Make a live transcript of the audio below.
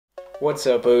What's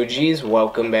up, OGs?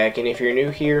 Welcome back, and if you're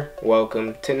new here,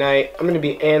 welcome. Tonight, I'm going to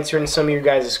be answering some of your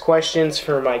guys' questions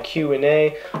for my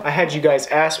Q&A. I had you guys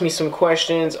ask me some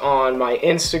questions on my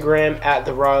Instagram, at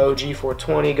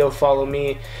TheRawOG420. Go follow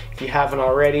me if you haven't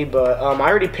already, but I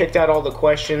already picked out all the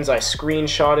questions. I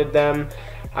screenshotted them.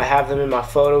 I have them in my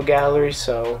photo gallery,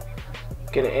 so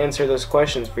I'm going to answer those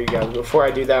questions for you guys. Before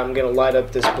I do that, I'm going to light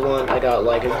up this blunt. I got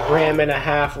like 1.5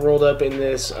 grams rolled up in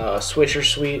this Swisher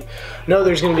Sweet. No,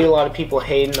 there's going to be a lot of people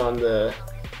hating on the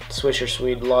Swisher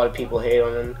Sweet. A lot of people hate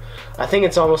on them. I think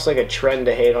it's almost like a trend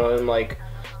to hate on them. Like,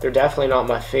 they're definitely not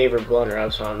my favorite blunt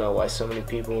wraps, so I don't know why so many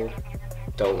people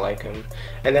don't like them.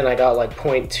 And then I got like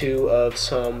 0.2 of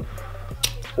some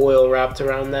oil wrapped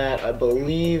around that. I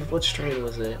believe, what strain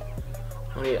was it?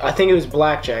 I think it was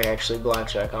Blackjack, actually.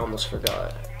 Blackjack, I almost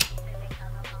forgot.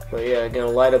 But yeah, gonna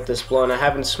light up this blunt. I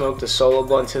haven't smoked a solo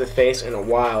blunt to the face in a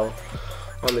while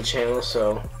on the channel,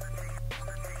 so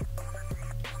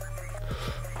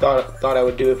thought I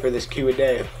would do it for this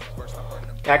Q&A.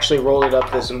 Actually rolled it up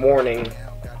this morning,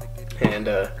 and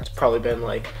it's probably been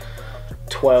like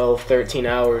 12, 13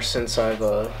 hours since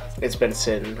it's been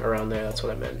sitting around there. That's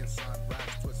what I meant.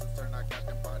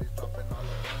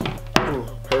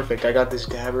 Perfect. I got this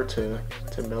dabber to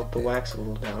melt the wax a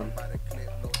little down.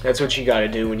 That's what you gotta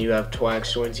do when you have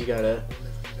wax joints. You gotta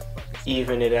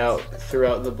even it out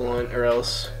throughout the blunt,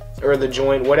 or the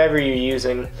joint, whatever you're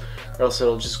using, or else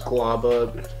it'll just glob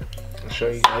up. I'll show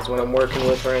you guys what I'm working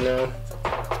with right now.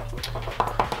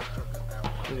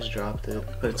 I just dropped it,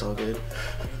 but it's all good.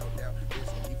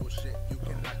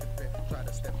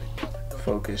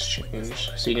 Focus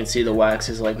change, so you can see the wax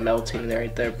is like melting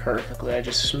right there perfectly. I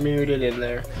just smeared it in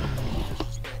there.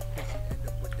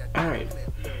 Alright,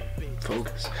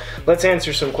 focus. Let's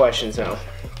answer some questions now.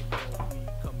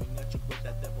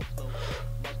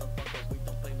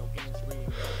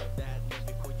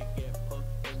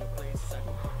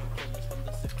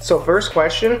 So first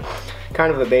question,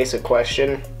 kind of a basic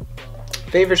question.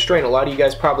 Favorite strain? A lot of you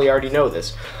guys probably already know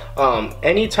this.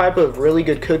 Any type of really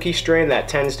good cookie strain, that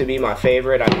tends to be my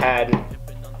favorite. I've had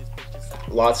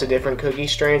lots of different cookie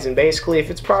strains, and basically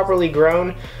if it's properly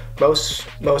grown, most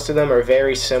of them are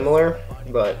very similar,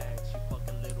 but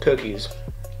cookies.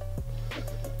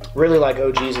 Really like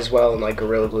OGs as well, and like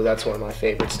Gorilla Glue, that's one of my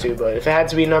favorites too, but if it had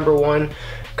to be number one,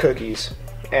 cookies.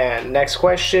 And next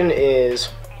question is,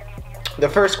 the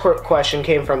first question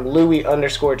came from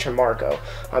Louis_Tremarco.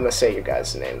 I'm gonna say your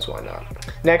guys' names, why not?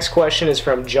 Next question is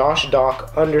from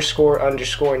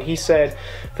JoshDoc__, and he said,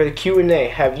 for the Q&A,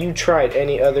 have you tried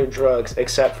any other drugs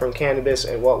except from cannabis,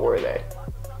 and what were they?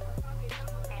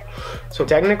 So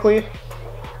technically,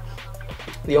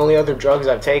 the only other drugs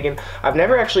I've taken, I've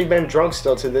never actually been drunk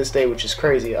still to this day, which is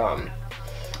crazy.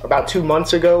 About 2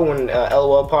 months ago, when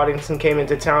LOL Poddington came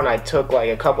into town, I took like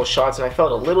a couple shots and I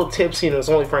felt a little tipsy, and it was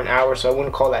only for an hour, so I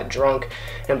wouldn't call that drunk.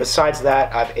 And besides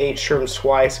that, I've ate shrooms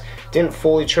twice. Didn't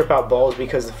fully trip out balls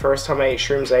because the first time I ate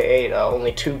shrooms, I ate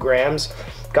only 2 grams.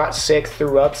 Got sick,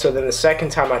 threw up, so then the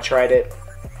second time I tried it,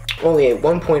 only ate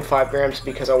 1.5 grams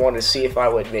because I wanted to see if I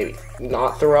would maybe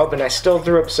not throw up, and I still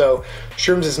threw up, so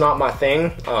shrooms is not my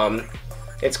thing.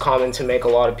 It's common to make a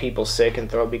lot of people sick and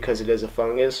throw up because it is a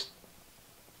fungus.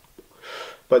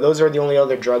 But those are the only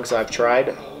other drugs I've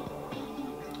tried.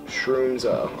 Shrooms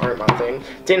aren't my thing.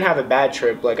 Didn't have a bad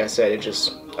trip, like I said, it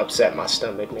just upset my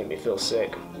stomach, made me feel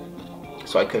sick.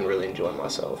 So I couldn't really enjoy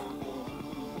myself.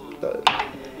 But,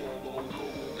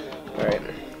 alright.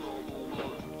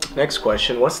 Next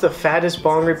question. What's the fattest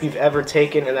bong rip you've ever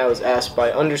taken? And that was asked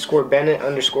by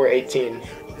 _Bennett_18.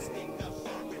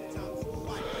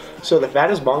 So the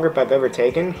fattest bong rip I've ever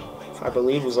taken, I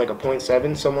believe, was like a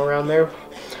 0.7, somewhere around there.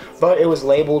 But it was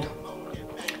labeled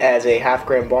as a 1/2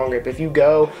 gram bong rip. If you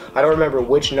go, I don't remember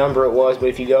which number it was, but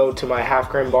if you go to my 1/2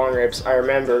 gram bong rips, I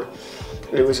remember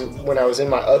it was when I was in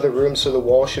my other room, so the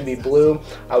wall should be blue.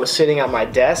 I was sitting at my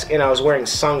desk and I was wearing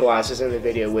sunglasses in the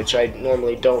video, which I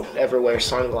normally don't ever wear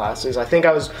sunglasses. I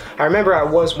remember I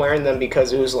was wearing them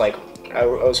because it was like, I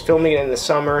was filming it in the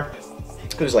summer.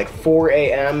 It was like 4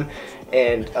 a.m.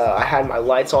 and I had my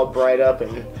lights all bright up,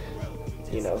 and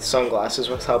you know, sunglasses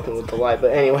was helping with the light.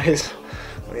 But anyways, I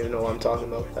don't even know why I'm talking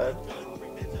about that.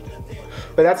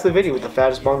 But that's the video with the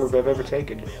fattest bong rip I've ever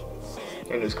taken. And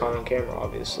it was caught on camera,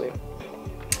 obviously.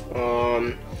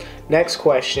 Next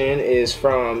question is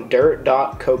from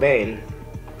Dirt.Cobain.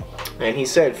 And he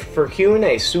said, for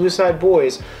Q&A, Suicide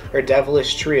Boys or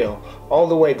Devilish Trio? All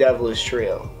the way Devilish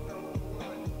Trio.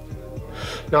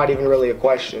 Not even really a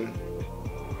question.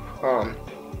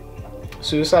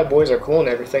 Suicide Boys are cool and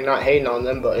everything, not hating on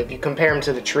them, but if you compare them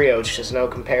to the Trio, it's just no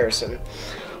comparison.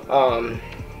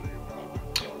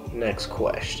 Next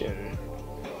question.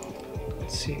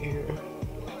 Let's see here.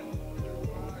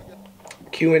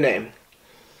 Q&A.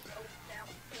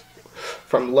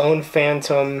 From Lone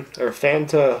Phantom, or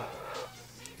Fanta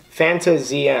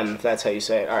ZM, if that's how you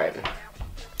say it. Alright.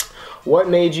 What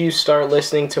made you start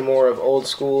listening to more of old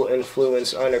school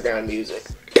influenced underground music?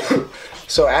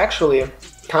 So actually,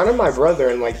 kind of my brother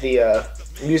and like the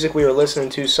music we were listening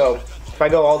to. So if I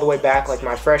go all the way back, like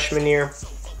my freshman year,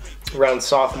 around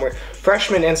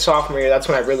freshman and sophomore year, that's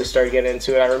when I really started getting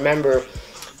into it. I remember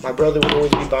my brother would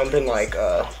always be bumping like,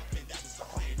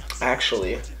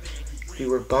 actually, we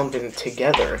were bumping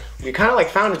together. We kind of like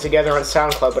found it together on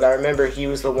SoundCloud, but I remember he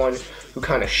was the one who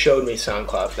kind of showed me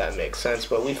SoundCloud, if that makes sense.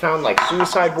 But we found like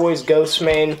Suicide Boys,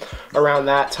 Ghostemane around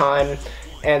that time.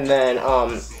 And then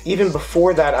even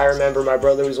before that, I remember my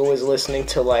brother was always listening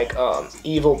to like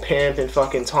Evil Pimp and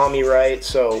fucking Tommy Wright.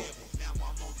 So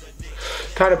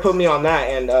kind of put me on that.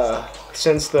 And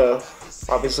since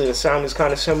obviously the sound is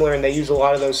kind of similar and they use a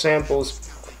lot of those samples,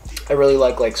 I really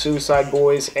like Suicide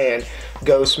Boys and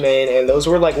Ghostemane, and those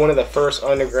were like one of the first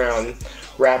underground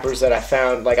rappers that I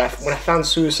found. Like when I found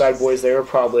Suicide Boys, they were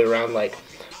probably around like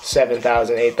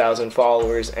 7,000, 8,000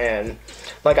 followers, and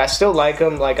like I still like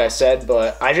them, like I said,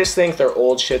 but I just think their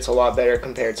old shit's a lot better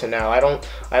compared to now.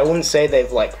 I wouldn't say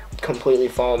they've like completely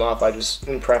fallen off. I just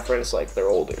in preference like their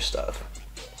older stuff.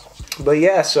 But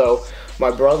yeah, so my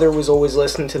brother was always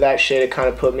listening to that shit. It kind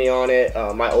of put me on it.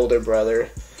 My older brother,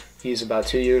 he's about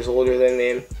 2 years older than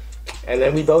me. And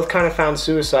then we both kind of found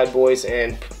Suicide Boys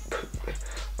and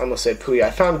I almost said Puya.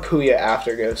 I found Puya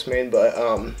after Ghostemane, but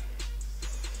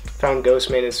found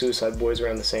Ghostemane and Suicide Boys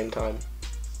around the same time.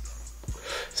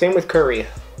 Same with Curry.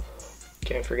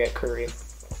 Can't forget Curry.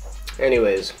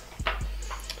 Anyways.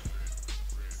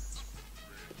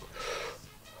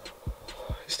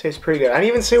 This tastes pretty good. I didn't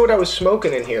even say what I was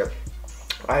smoking in here.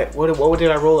 What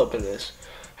did I roll up in this?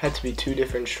 Had to be 2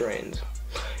 different strains.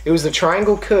 It was the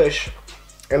Triangle Kush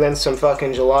and then some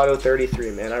fucking Gelato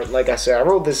 33, man. Like I said, I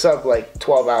rolled this up like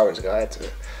 12 hours ago.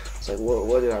 It's like,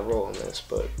 what did I roll on this?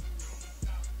 But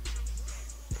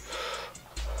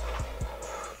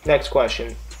next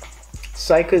question.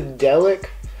 Psychedelic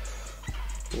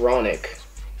Ronic.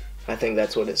 I think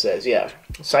that's what it says. Yeah.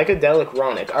 Psychedelic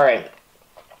Ronic. Alright.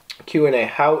 Q&A.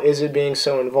 How is it being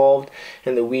so involved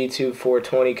in the WeedTube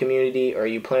 420 community? Are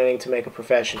you planning to make a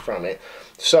profession from it?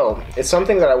 So, it's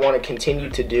something that I want to continue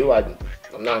to do. I'm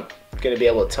not going to be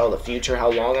able to tell the future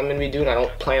how long I'm going to be doing. I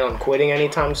don't plan on quitting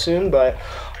anytime soon, but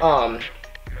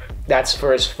that's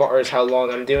for as far as how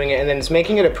long I'm doing it. And then it's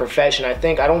making it a profession. I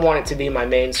don't want it to be my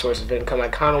main source of income. I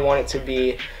kind of want it to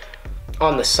be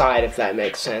on the side, if that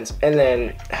makes sense. And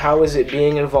then how is it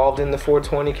being involved in the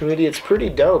 420 community? It's pretty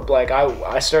dope. Like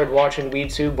I started watching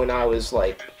WeedTube when I was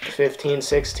like 15,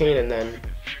 16, and then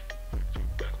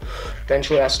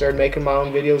eventually I started making my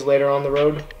own videos later on the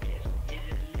road.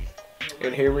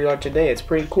 And here we are today. It's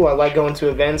pretty cool. I like going to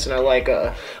events, and I like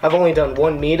I've only done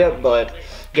one meetup, but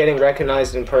getting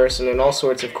recognized in person and all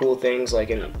sorts of cool things like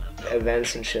in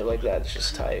events and shit like that, it's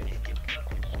just tight.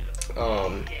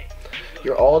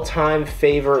 Your all-time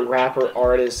favorite rapper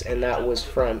artist, and that was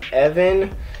from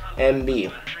Evan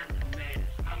MB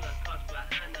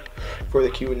for the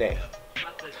Q&A.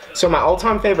 So my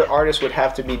all-time favorite artist would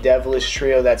have to be Devilish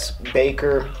Trio. That's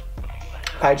Baker,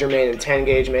 Hydra-Man, and 10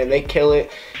 Gauge, man. They kill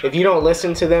it. If you don't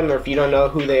listen to them or if you don't know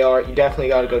who they are, you definitely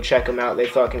got to go check them out. They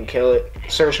fucking kill it.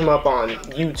 Search them up on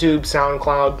YouTube,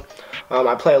 SoundCloud.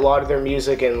 I play a lot of their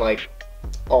music and like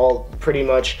pretty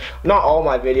much not all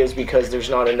my videos because there's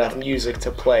not enough music to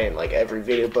play in like every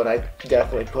video, but I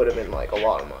definitely put them in like a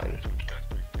lot of mine.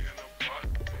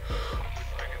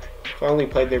 If I only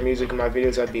played their music in my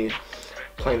videos, I'd be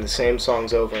playing the same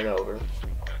songs over and over,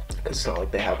 because it's not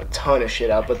like they have a ton of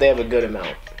shit out, but they have a good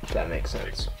amount, if that makes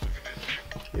sense,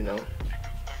 you know.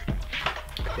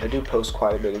 I do post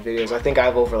quite a bit of videos. I think I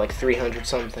have over like 300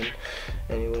 something.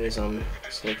 Anyways,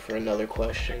 let's look for another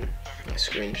question. I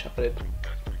screenshotted.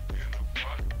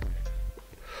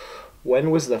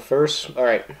 When was the first...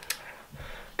 Alright.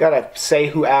 Gotta say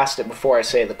who asked it before I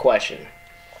say the question.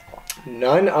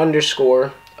 None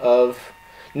underscore of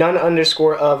you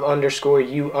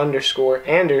underscore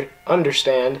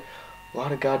understand. A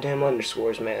lot of goddamn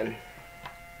underscores, man.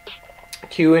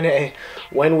 Q&A.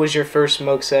 When was your first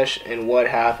smoke sesh and what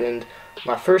happened?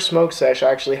 My first smoke sesh,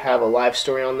 I actually have a live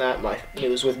story on that. It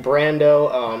was with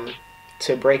Brando.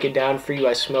 To break it down for you,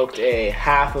 I smoked a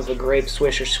half of a grape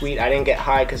Swisher Sweet. I didn't get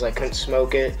high because I couldn't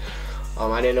smoke it.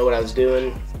 I didn't know what I was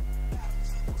doing.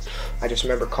 I just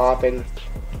remember coughing.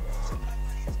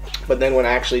 But then when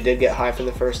I actually did get high for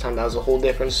the first time, that was a whole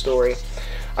different story.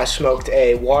 I smoked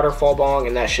a waterfall bong,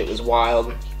 and that shit was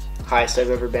wild. highest I've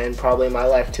ever been probably in my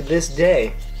life to this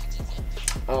day.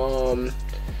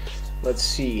 Let's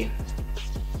see.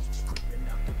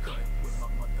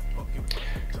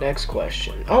 Next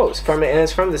question. Oh, it's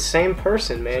from the same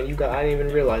person, man. I didn't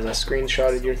even realize I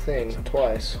screenshotted your thing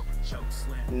twice.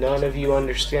 None of you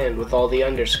understand with all the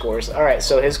underscores. Alright,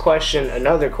 so his question,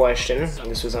 another question,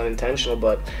 this was unintentional,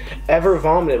 but ever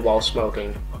vomited while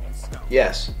smoking?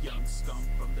 Yes.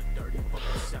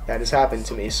 That has happened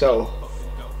to me. So,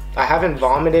 I haven't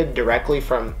vomited directly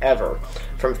from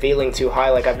feeling too high.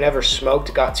 Like, I've never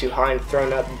smoked, got too high and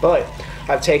thrown up, but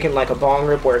I've taken like a bong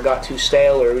rip where it got too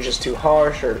stale or it was just too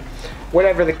harsh or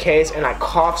whatever the case, and I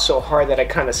coughed so hard that I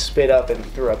kind of spit up and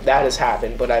threw up. That has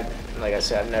happened, but like I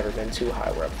said, I've never been too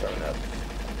high where I've thrown up,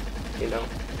 you know?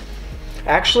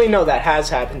 Actually, no, that has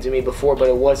happened to me before, but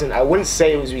it wasn't, I wouldn't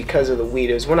say it was because of the weed.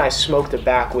 It was when I smoked a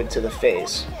backwood to the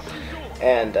face,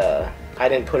 and I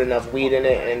didn't put enough weed in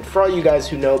it. And for all you guys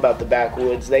who know about the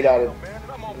backwoods, they got a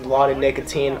lot of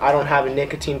nicotine. I don't have a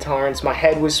nicotine tolerance. My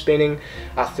head was spinning.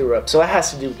 I threw up. So it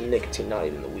has to do with the nicotine, not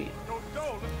even the weed.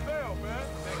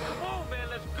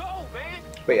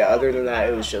 But yeah, other than that,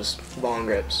 it was just bong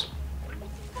rips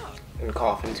and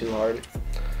coughing too hard.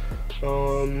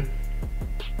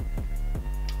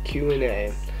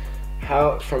 Q&A.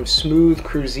 From Smooth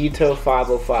Cruzito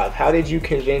 505. How did you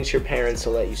convince your parents to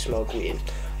let you smoke weed?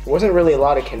 There wasn't really a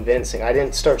lot of convincing. I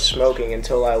didn't start smoking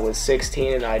until I was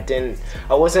 16, and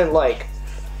I wasn't like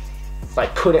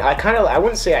I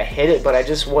wouldn't say I hid it, but I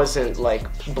just wasn't like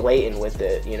blatant with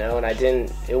it, you know,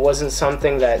 and it wasn't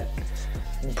something that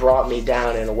brought me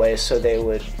down in a way so they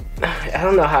would, I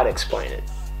don't know how to explain it.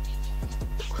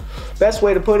 Best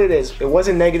way to put it is, it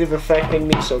wasn't negative affecting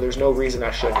me, so there's no reason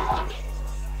I shouldn't.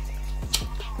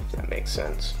 If that makes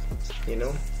sense, you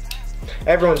know?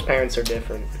 Everyone's parents are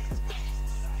different.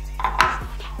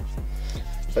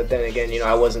 But then again, you know,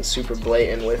 I wasn't super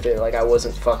blatant with it. Like, I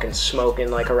wasn't fucking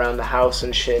smoking like around the house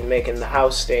and shit, making the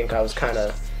house stink. I was kind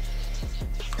of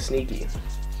sneaky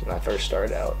when I first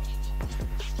started out.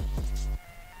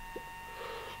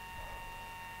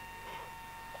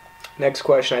 Next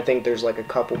question, I think there's like a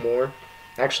couple more.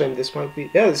 Actually, this might be,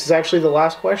 yeah, this is actually the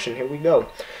last question. Here we go.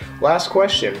 Last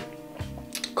question.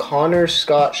 Connor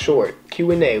Scott Short,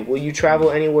 Q&A. Will you travel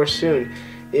anywhere soon?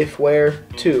 If where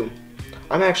to?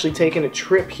 I'm actually taking a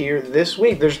trip here this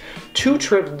week. There's 2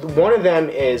 trips. One of them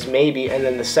is maybe, and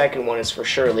then the second one is for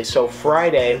surely. So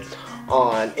Friday,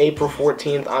 on April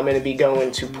 14th, I'm going to be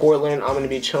going to Portland. I'm going to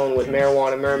be chilling with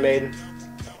Marijuana Mermaid.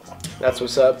 That's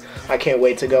what's up. I can't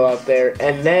wait to go out there.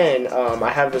 And then I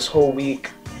have this whole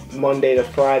week, Monday to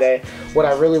Friday. What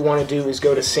I really want to do is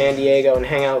go to San Diego and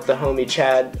hang out with the homie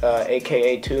Chad,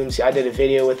 aka Toombs. I did a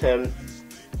video with him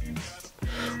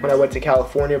when I went to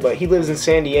California, but he lives in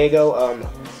San Diego.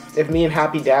 If me and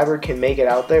Happy Dabber can make it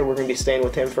out there, we're going to be staying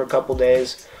with him for a couple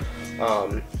days.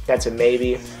 That's a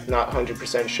maybe, not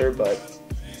 100% sure, but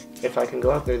if I can go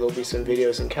out there, there'll be some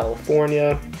videos in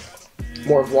California.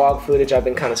 More vlog footage. I've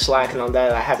been kind of slacking on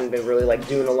that. I haven't been really like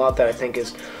doing a lot that I think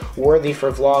is worthy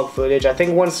for vlog footage. I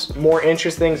think once more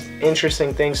interesting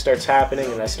things starts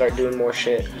happening and I start doing more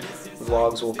shit,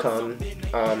 vlogs will come.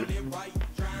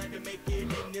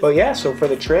 But yeah, so for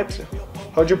the trips,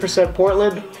 100%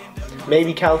 Portland,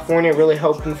 maybe California, really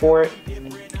hoping for it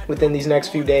within these next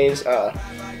few days.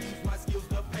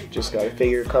 Just gotta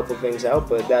figure a couple things out,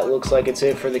 but that looks like it's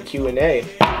it for the Q&A.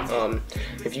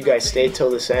 If you guys stayed till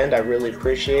this end, I really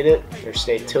appreciate it. Or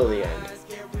stayed till the end.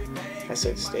 I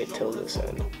said stay till this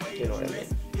end. You know what I mean?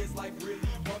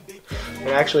 And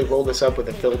I actually rolled this up with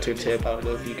a filter tip. I don't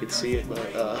know if you could see it, but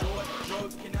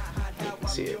you can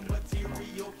see it.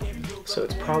 So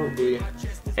it's probably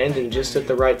ending just at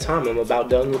the right time. I'm about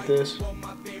done with this.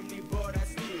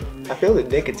 I feel the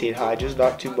nicotine high, just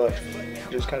not too much.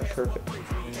 Just kind of perfect.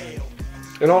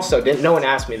 And also, no one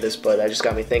asked me this, but that just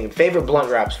got me thinking. Favorite blunt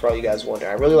wraps, for all you guys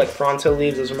wondering. I really like Fronto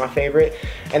leaves, those are my favorite.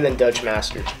 And then Dutch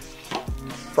Masters.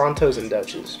 Frontos and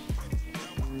Dutches.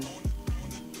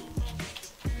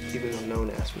 Even though no one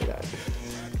asked me that.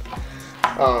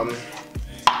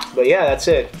 But yeah, that's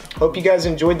it. Hope you guys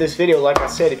enjoyed this video. Like I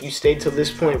said, if you stayed till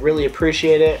this point, really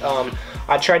appreciate it.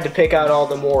 I tried to pick out all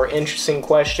the more interesting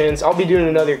questions. I'll be doing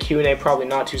another Q&A, probably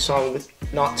not too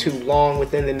long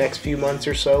within the next few months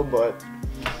or so, but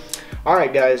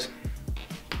alright guys,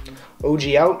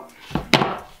 OG out.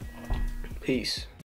 Peace.